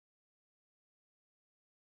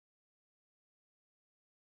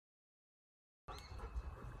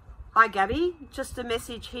Hi Gabby, just a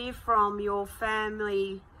message here from your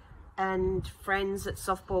family and friends at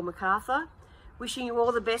Softball Macarthur. Wishing you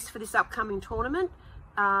all the best for this upcoming tournament.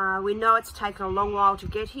 We know it's taken a long while to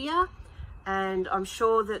get here, and I'm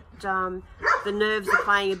sure that the nerves are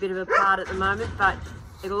playing a bit of a part at the moment, but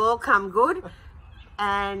it'll all come good,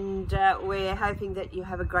 and we're hoping that you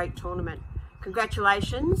have a great tournament.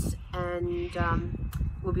 Congratulations, and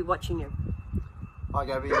we'll be watching you. Hi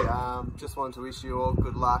Gabby, just wanted to wish you all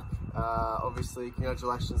good luck. Obviously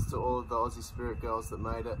congratulations to all of the Aussie Spirit girls that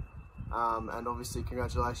made it, and obviously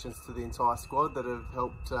congratulations to the entire squad that have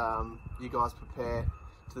helped you guys prepare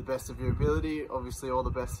to the best of your ability. Obviously all the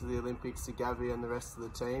best for the Olympics to Gabby and the rest of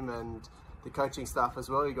the team, and the coaching staff as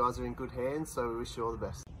well. You guys are in good hands, so we wish you all the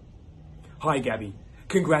best. Hi Gabby,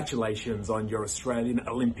 congratulations on your Australian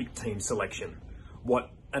Olympic team selection. What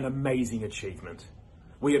an amazing achievement.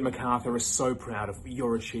 We at Macarthur are so proud of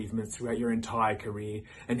your achievements throughout your entire career,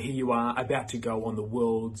 and here you are about to go on the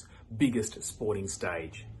world's biggest sporting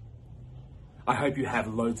stage. I hope you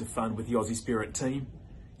have loads of fun with the Aussie Spirit team.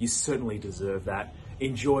 You certainly deserve that.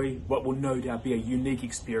 Enjoy what will no doubt be a unique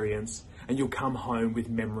experience, and you'll come home with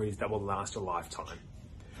memories that will last a lifetime.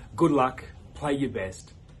 Good luck, play your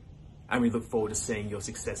best, and we look forward to seeing your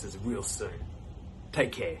successes real soon.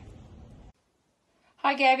 Take care.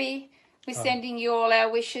 Hi Gabby. We're sending you all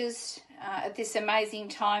our wishes at this amazing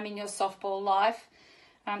time in your softball life.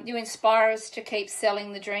 You inspire us to keep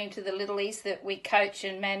selling the dream to the littlies that we coach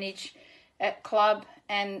and manage at club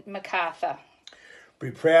and Macarthur.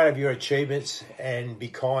 Be proud of your achievements and be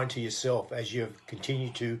kind to yourself as you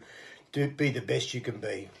continue to be the best you can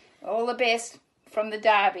be. All the best from the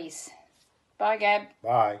Derbies. Bye Gab.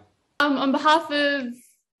 Bye. On behalf of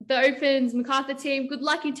the Opens Macarthur team, good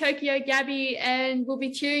luck in Tokyo, Gabby, and we'll be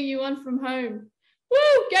cheering you on from home.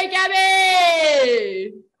 Woo! Go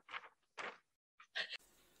Gabby!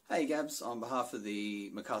 Hey Gabs, on behalf of the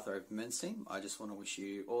Macarthur Open Men's team, I just want to wish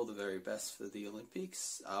you all the very best for the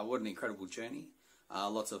Olympics. What an incredible journey.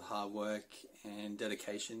 Lots of hard work and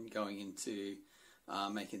dedication going into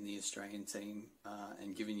making the Australian team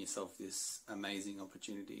and giving yourself this amazing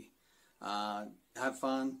opportunity. Have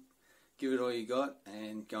fun. Give it all you got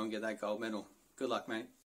and go and get that gold medal. Good luck, mate.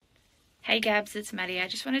 Hey Gabs, it's Maddie. I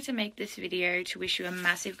just wanted to make this video to wish you a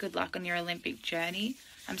massive good luck on your Olympic journey.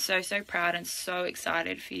 I'm so proud and so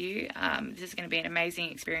excited for you. This is going to be an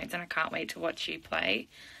amazing experience and I can't wait to watch you play.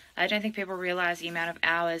 I don't think people realise the amount of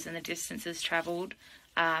hours and the distances travelled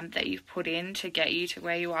that you've put in to get you to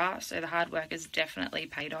where you are. So the hard work has definitely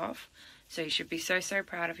paid off. So you should be so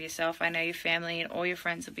proud of yourself. I know your family and all your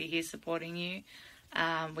friends will be here supporting you.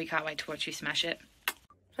 We can't wait to watch you smash it.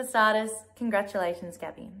 For starters, congratulations,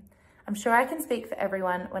 Gabby. I'm sure I can speak for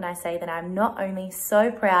everyone when I say that I'm not only so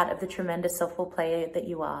proud of the tremendous softball player that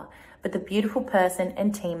you are, but the beautiful person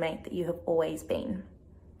and teammate that you have always been.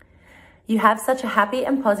 You have such a happy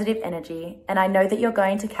and positive energy, and I know that you're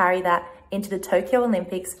going to carry that into the Tokyo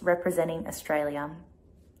Olympics representing Australia.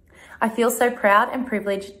 I feel so proud and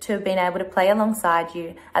privileged to have been able to play alongside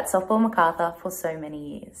you at Softball Macarthur for so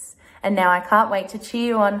many years. And now I can't wait to cheer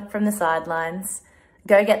you on from the sidelines.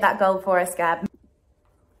 Go get that gold for us, Gab.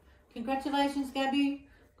 Congratulations, Gabby.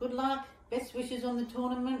 Good luck. Best wishes on the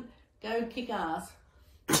tournament. Go kick ass.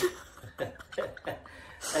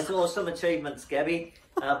 That's awesome achievements, Gabby.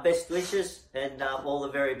 Best wishes and all the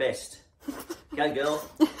very best. Go, girl.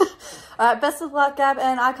 Best of luck, Gab,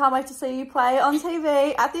 and I can't wait to see you play on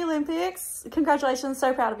TV at the Olympics. Congratulations.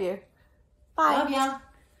 So proud of you. Bye. Love ya.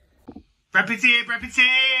 Repetier.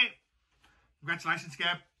 Congratulations,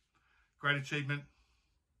 Gab. Great achievement.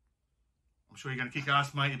 I'm sure you're going to kick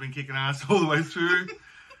ass, mate. You've been kicking ass all the way through.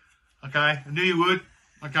 Okay. I knew you would.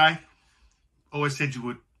 Okay. Always said you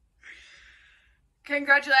would.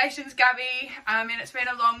 Congratulations, Gabby. And it's been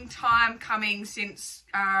a long time coming since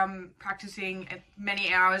practicing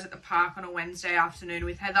many hours at the park on a Wednesday afternoon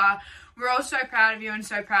with Heather. We're all so proud of you and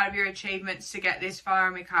so proud of your achievements to get this far,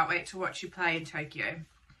 and we can't wait to watch you play in Tokyo.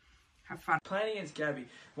 Have fun. Playing against Gabby,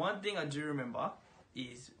 one thing I do remember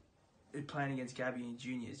is playing against Gabby in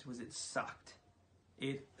juniors was it sucked.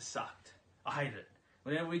 It sucked. I hated it.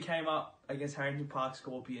 Whenever we came up against Harrington Park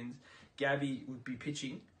Scorpions, Gabby would be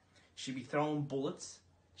pitching. She'd be throwing bullets.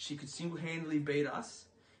 She could single-handedly beat us.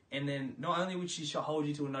 And then not only would she hold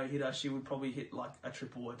you to a no-hitter, she would probably hit like a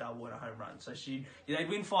triple, a double, and a home run. So they'd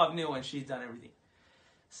win 5-0 and she's done everything.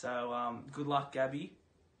 So good luck, Gabby.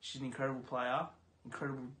 She's an incredible player,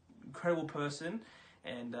 incredible person,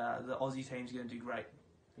 and the Aussie team's going to do great.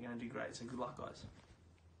 They're going to do great. So good luck, guys.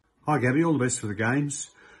 Hi, Gabby. All the best for the games.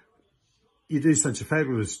 You do such a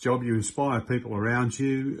fabulous job. You inspire people around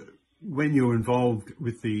you. When you're involved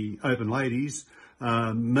with the Open Ladies,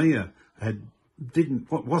 Mia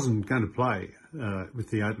wasn't going to play with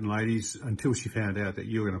the Open Ladies until she found out that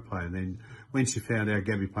you were going to play, and then when she found out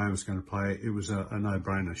Gabbie Payne was going to play, it was a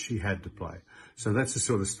no-brainer. She had to play. So that's the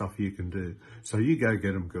sort of stuff you can do. So you go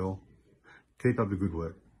get them, girl. Keep up the good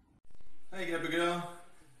work. Hey Gabbie girl,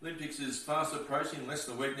 Olympics is fast approaching, less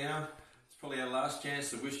than a week now. It's probably our last chance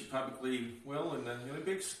to wish you publicly well in the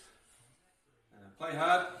Olympics. Play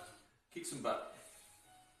hard, kick some butt.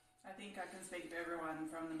 I think I can speak for everyone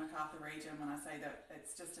from the Macarthur region when I say that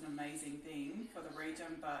it's just an amazing thing for the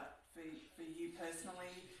region, but for you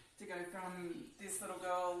personally to go from this little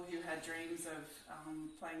girl who had dreams of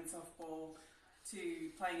playing softball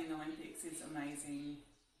to playing in the Olympics is amazing.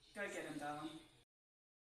 Go get them, darling.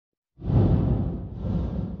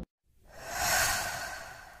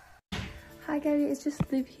 Hi Gabbie, it's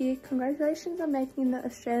just Liv here. Congratulations on making the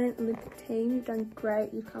Australian Olympic team. You've done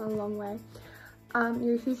great, you've come a long way.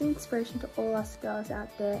 You're a huge inspiration to all us girls out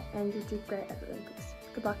there, and you did great at the Olympics.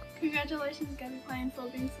 Good luck. Congratulations Gabbie Payne for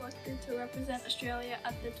being selected to represent Australia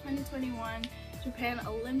at the 2021 Japan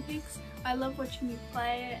Olympics. I love watching you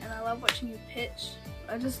play and I love watching you pitch.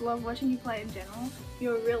 I just love watching you play in general.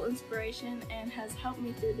 You're a real inspiration and has helped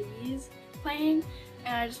me through the years playing,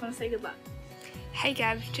 and I just want to say good luck. Hey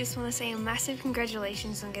Gab, just want to say a massive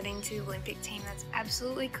congratulations on getting to the Olympic team. That's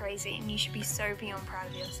absolutely crazy and you should be so beyond proud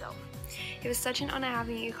of yourself. It was such an honour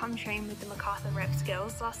having you come train with the Macarthur Reps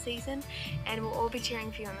girls last season, and we'll all be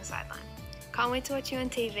cheering for you on the sideline. Can't wait to watch you on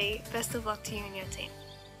TV. Best of luck to you and your team.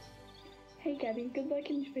 Hey Gabbie, good luck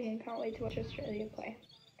in Japan. Can't wait to watch Australia play.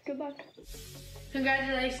 Good luck.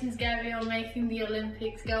 Congratulations Gabbie on making the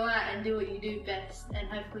Olympics. Go out and do what you do best and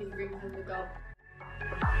hopefully bring home the gold.